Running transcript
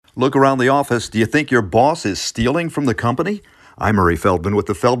Look around the office. Do you think your boss is stealing from the company? I'm Murray Feldman with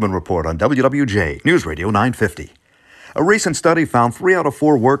the Feldman Report on WWJ News Radio 950. A recent study found 3 out of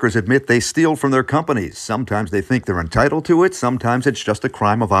 4 workers admit they steal from their companies. Sometimes they think they're entitled to it. Sometimes it's just a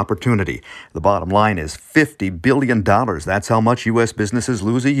crime of opportunity. The bottom line is $50 billion. That's how much U.S. businesses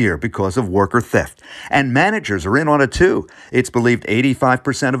lose a year because of worker theft. And managers are in on it too. It's believed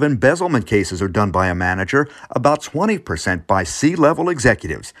 85% of embezzlement cases are done by a manager, about 20% by C-level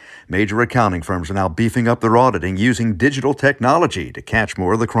executives. Major accounting firms are now beefing up their auditing using digital technology to catch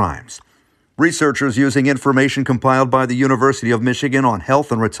more of the crimes. Researchers using information compiled by the University of Michigan on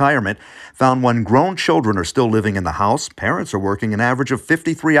health and retirement found when grown children are still living in the house, parents are working an average of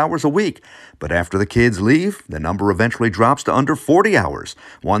 53 hours a week. But after the kids leave, the number eventually drops to under 40 hours.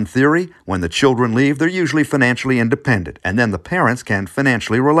 One theory, when the children leave, they're usually financially independent, and then the parents can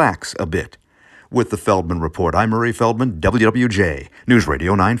financially relax a bit. With the Feldman Report, I'm Murray Feldman, WWJ, News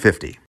Radio 950.